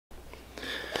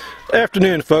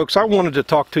Afternoon, folks. I wanted to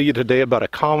talk to you today about a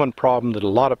common problem that a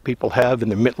lot of people have in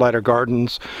their Mittleider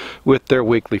gardens with their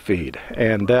weekly feed,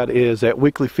 and that is that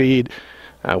weekly feed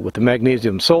with the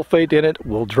magnesium sulfate in it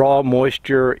will draw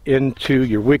moisture into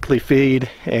your weekly feed,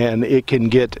 and it can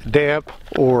get damp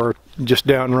or just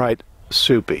downright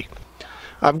soupy.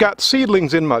 I've got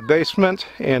seedlings in my basement,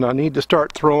 and I need to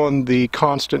start throwing the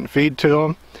constant feed to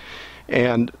them,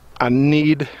 and I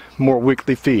need more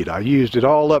weekly feed. I used it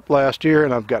all up last year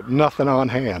and I've got nothing on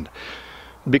hand.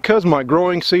 Because my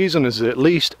growing season is at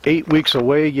least 8 weeks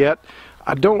away yet,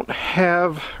 I don't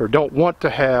have or don't want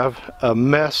to have a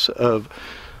mess of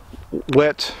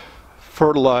wet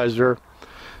fertilizer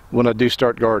when I do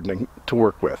start gardening to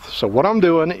work with. So what I'm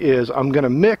doing is I'm going to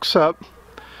mix up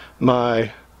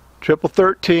my triple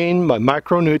 13, my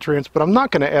micronutrients, but I'm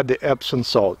not going to add the Epsom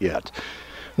salt yet.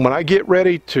 When I get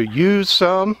ready to use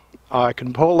some, I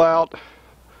can pull out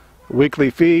weekly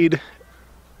feed,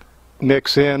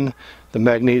 mix in the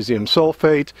magnesium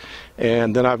sulfate,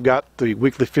 and then I've got the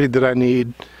weekly feed that I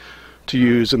need to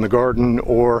use in the garden,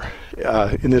 or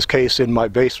in this case in my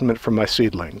basement for my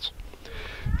seedlings.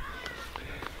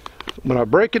 When I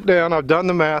break it down, I've done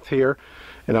the math here,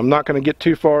 and I'm not going to get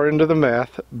too far into the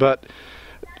math, but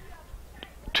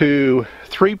to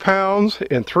 3 pounds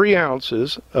and 3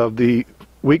 ounces of the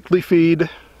weekly feed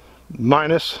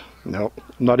minus, no,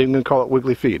 I'm not even going to call it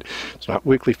weekly feed. It's not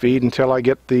weekly feed until I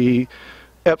get the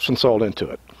Epsom salt into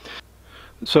it.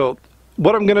 So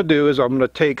what I'm going to do is I'm going to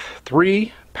take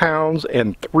 3 pounds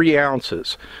and 3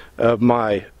 ounces of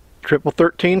my triple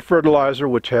 13 fertilizer,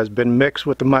 which has been mixed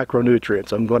with the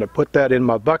micronutrients. I'm going to put that in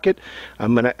my bucket.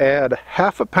 I'm going to add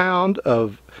 ½ pound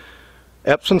of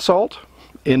Epsom salt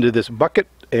into this bucket,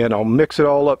 and I'll mix it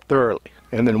all up thoroughly.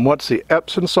 And then once the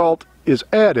Epsom salt is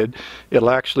added, it'll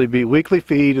actually be weekly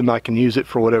feed, and I can use it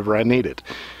for whatever I need it.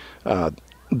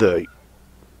 The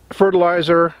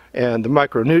fertilizer and the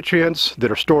micronutrients that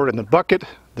are stored in the bucket,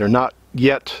 they're not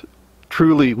yet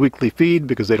truly weekly feed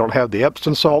because they don't have the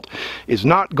Epsom salt, is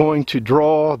not going to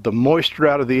draw the moisture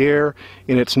out of the air,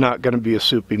 and it's not going to be a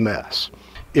soupy mess.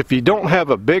 If you don't have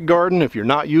a big garden, if you're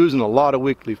not using a lot of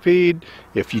weekly feed,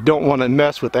 if you don't want to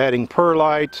mess with adding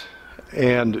perlite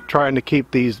and trying to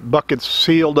keep these buckets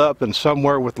sealed up and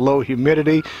somewhere with low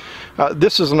humidity,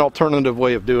 this is an alternative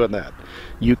way of doing that.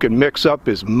 You can mix up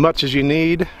as much as you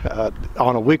need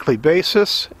on a weekly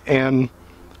basis, and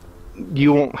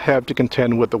you won't have to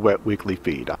contend with the wet weekly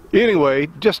feed. Anyway,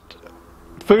 just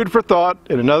food for thought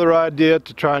and another idea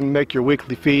to try and make your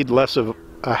weekly feed less of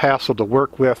a hassle to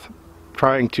work with.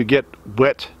 Trying to get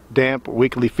wet, damp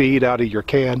weekly feed out of your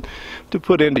can to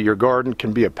put into your garden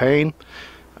can be a pain.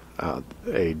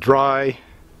 A dry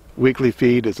weekly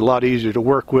feed is a lot easier to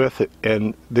work with,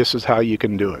 and this is how you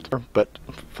can do it. But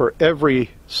for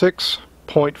every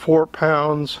 6.4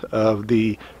 pounds of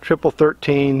the triple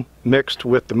 13 mixed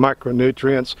with the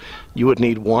micronutrients, you would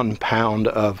need 1 pound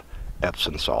of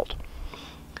Epsom salt.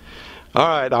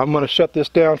 Alright, I'm going to shut this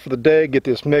down for the day, get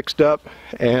this mixed up,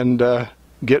 and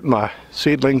get my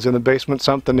seedlings in the basement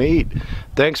something to eat.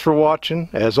 Thanks for watching.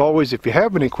 As always, if you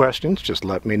have any questions, just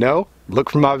let me know. Look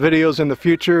for my videos in the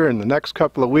future. In the next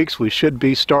couple of weeks, we should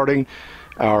be starting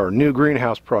our new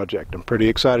greenhouse project. I'm pretty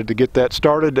excited to get that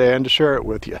started and to share it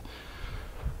with you.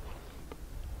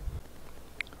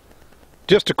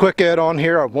 Just a quick add-on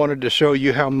here. I wanted to show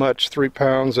you how much 3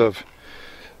 pounds of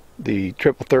the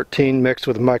triple 13 mixed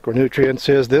with the micronutrients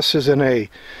is. This is in a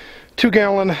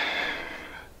 2-gallon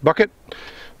bucket,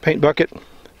 paint bucket.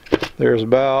 There's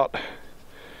about,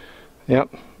 there's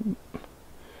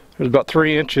about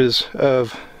 3 inches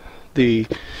of the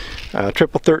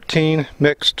triple 13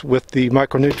 mixed with the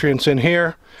micronutrients in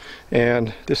here,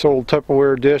 and this old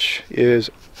Tupperware dish is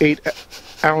 8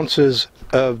 ounces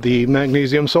of the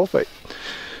magnesium sulfate.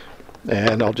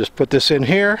 And I'll just put this in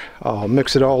here, I'll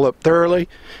mix it all up thoroughly,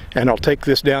 and I'll take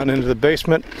this down into the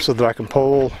basement so that I can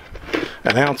pull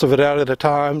 1 ounce of it out at a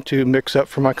time to mix up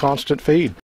for my constant feed.